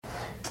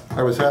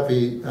I was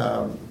happy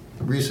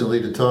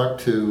recently to talk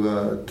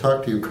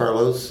to you,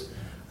 Carlos,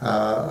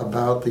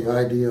 about the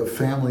idea of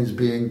families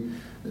being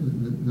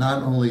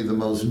not only the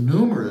most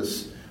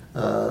numerous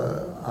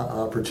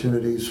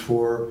opportunities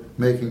for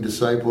making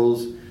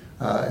disciples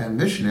and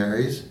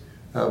missionaries,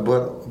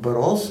 but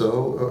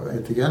also,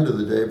 at the end of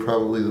the day,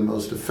 probably the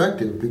most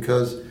effective,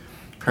 because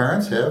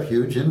parents have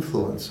huge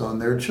influence on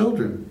their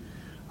children.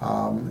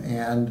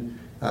 And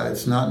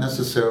it's not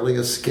necessarily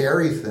a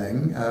scary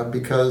thing,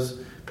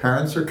 because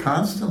parents are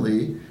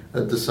constantly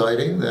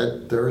deciding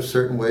that there are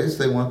certain ways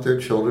they want their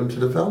children to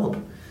develop.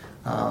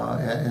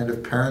 And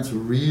if parents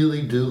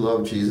really do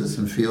love Jesus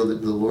and feel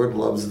that the Lord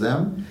loves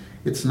them,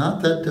 it's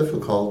not that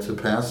difficult to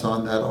pass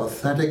on that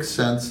authentic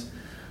sense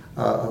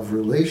of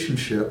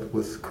relationship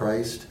with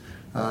Christ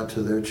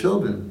to their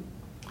children.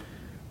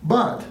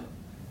 But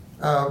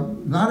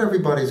not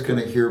everybody's going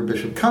to hear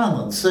Bishop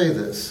Conlon say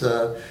this.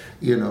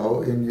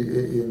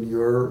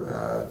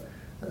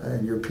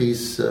 In your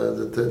piece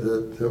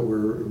that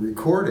we're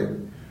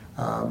recording,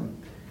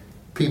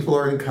 people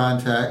are in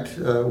contact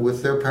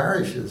with their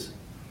parishes.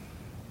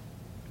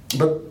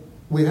 But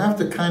we have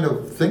to kind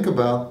of think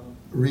about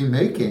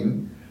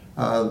remaking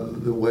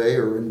the way,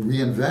 or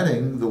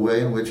reinventing the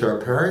way in which our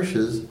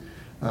parishes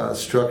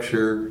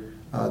structure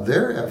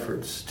their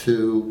efforts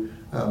to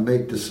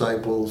make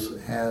disciples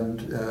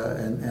and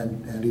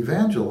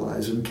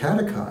evangelize and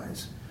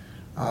catechize.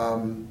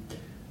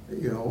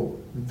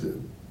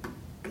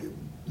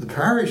 The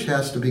parish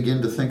has to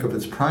begin to think of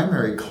its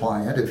primary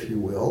client, if you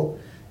will,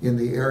 in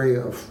the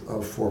area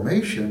of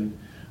formation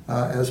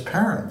as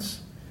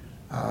parents.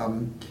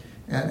 And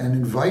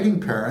inviting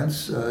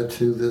parents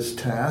to this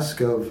task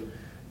of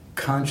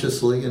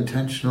consciously,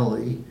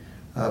 intentionally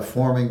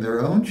forming their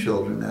own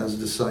children as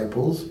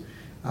disciples,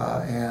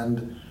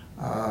 and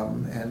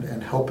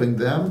helping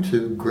them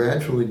to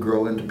gradually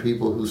grow into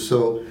people who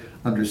so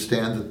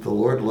understand that the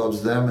Lord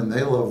loves them and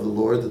they love the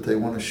Lord, that they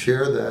want to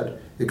share that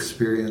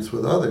experience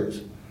with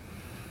others.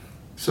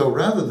 So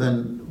rather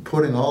than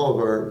putting all of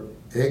our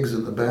eggs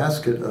in the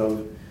basket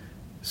of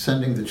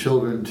sending the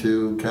children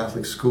to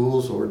Catholic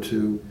schools or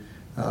to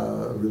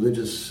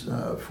religious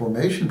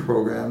formation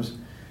programs,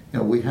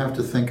 we have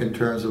to think in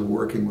terms of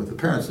working with the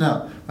parents.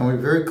 Now, I'm going to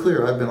be very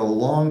clear, I've been a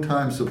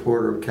long-time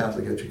supporter of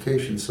Catholic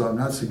education, so I'm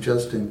not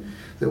suggesting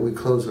that we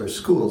close our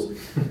schools.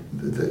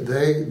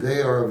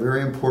 They are a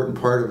very important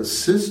part of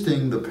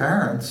assisting the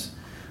parents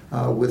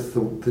with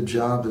the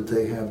job that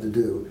they have to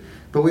do.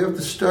 But we have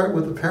to start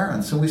with the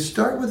parents, and we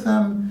start with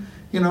them,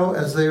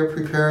 as they are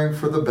preparing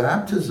for the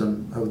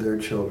baptism of their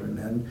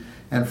children,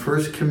 and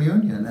First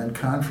Communion, and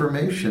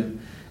confirmation,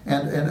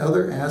 and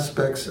other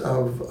aspects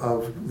of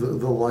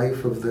the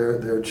life of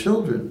their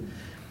children.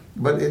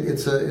 But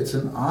it's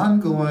an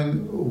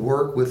ongoing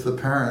work with the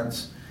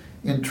parents,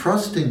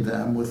 entrusting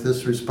them with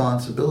this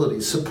responsibility,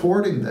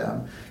 supporting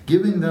them,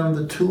 giving them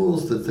the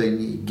tools that they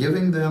need,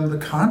 giving them the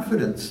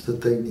confidence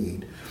that they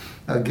need,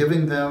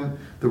 giving them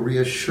the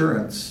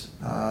reassurance,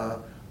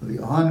 the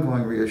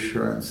ongoing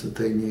reassurance that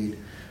they need.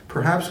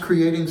 Perhaps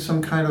creating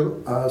some kind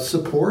of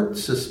support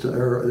system,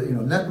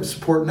 or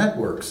support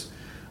networks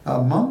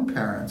among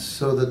parents,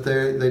 so that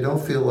they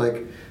don't feel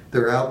like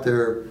they're out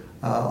there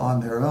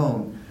on their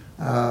own.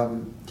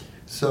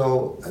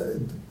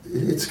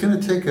 It's going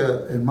to take,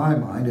 in my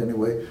mind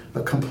anyway,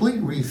 a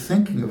complete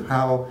rethinking of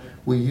how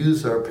we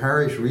use our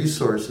parish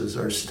resources,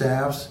 our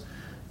staffs,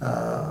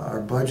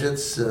 our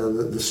budgets,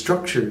 the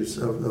structures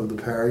of the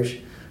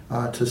parish,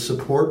 to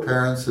support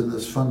parents in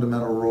this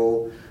fundamental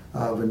role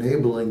of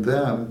enabling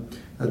them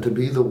to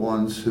be the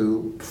ones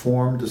who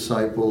form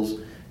disciples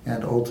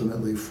and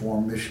ultimately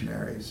form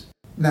missionaries.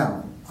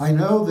 Now, I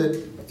know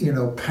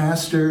that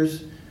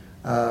pastors,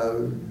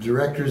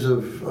 directors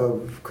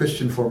of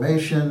Christian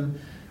formation,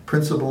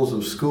 principals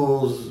of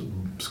schools,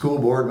 school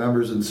board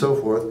members, and so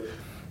forth,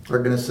 are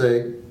going to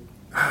say,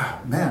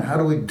 man, how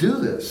do we do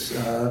this?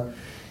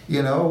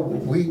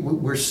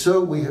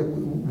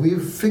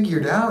 We've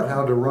figured out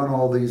how to run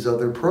all these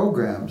other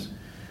programs.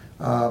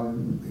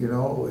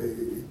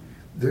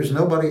 There's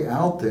nobody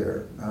out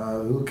there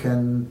who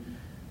can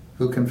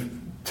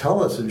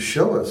tell us and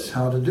show us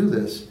how to do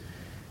this.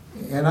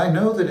 And I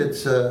know that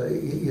it's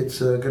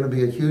going to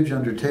be a huge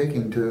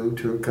undertaking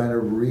to kind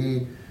of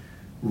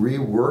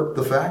rework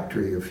the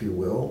factory, if you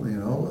will.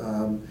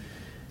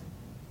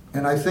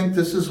 And I think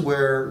this is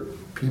where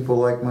people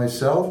like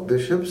myself,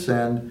 bishops,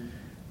 and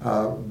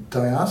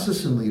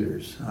diocesan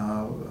leaders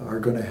are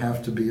going to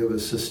have to be of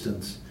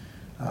assistance.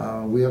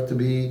 We have to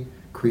be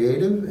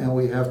creative, and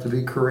we have to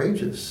be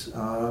courageous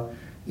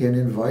in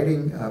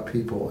inviting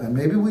people. And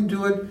maybe we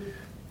do it,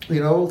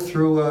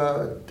 through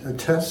a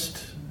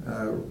test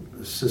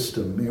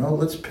system.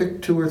 Let's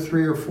pick 2 or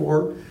 3 or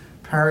 4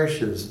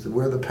 parishes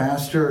where the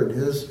pastor and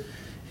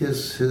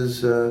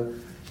his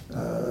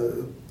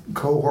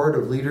cohort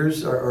of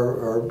leaders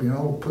are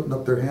putting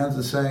up their hands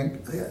and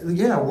saying,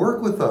 yeah,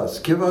 work with us,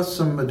 give us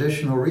some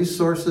additional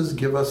resources,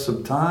 give us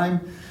some time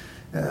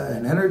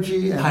and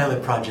energy. And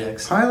pilot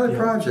projects.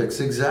 Projects,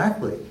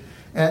 exactly.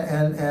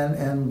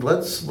 and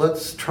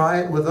let's try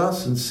it with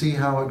us and see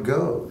how it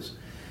goes.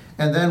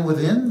 And then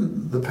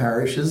within the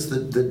parishes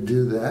that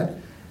do that,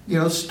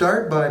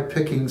 start by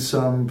picking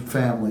some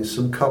families,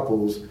 some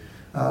couples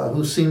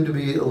who seem to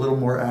be a little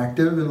more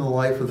active in the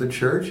life of the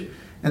church,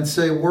 and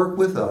say, work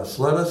with us.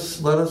 Let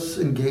us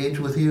engage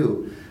with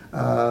you.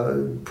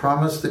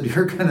 Promise that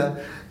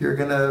you're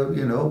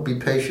gonna be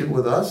patient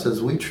with us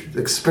as we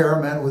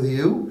experiment with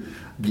you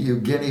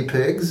guinea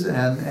pigs,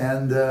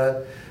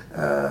 but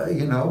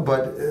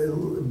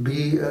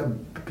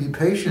be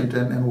patient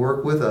and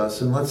work with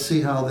us, and let's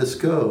see how this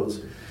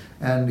goes.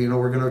 And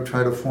we're going to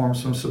try to form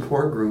some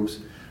support groups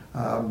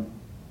and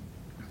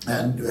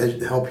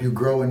help you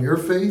grow in your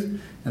faith,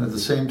 and at the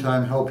same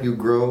time help you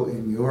grow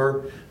in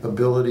your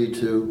ability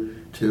to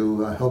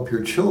help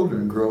your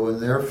children grow in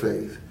their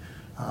faith.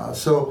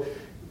 So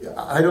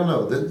I don't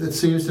know. It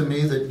seems to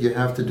me that you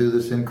have to do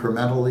this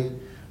incrementally,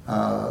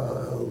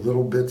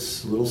 little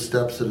bits, little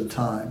steps at a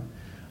time.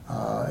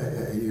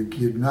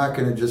 You're not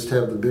going to just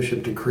have the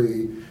bishop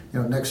decree,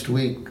 next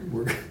week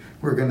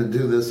we're going to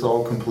do this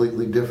all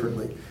completely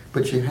differently.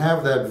 But you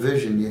have that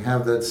vision, you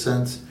have that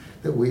sense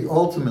that we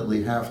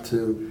ultimately have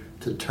to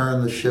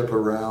turn the ship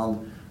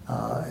around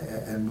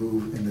and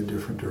move in a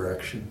different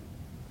direction.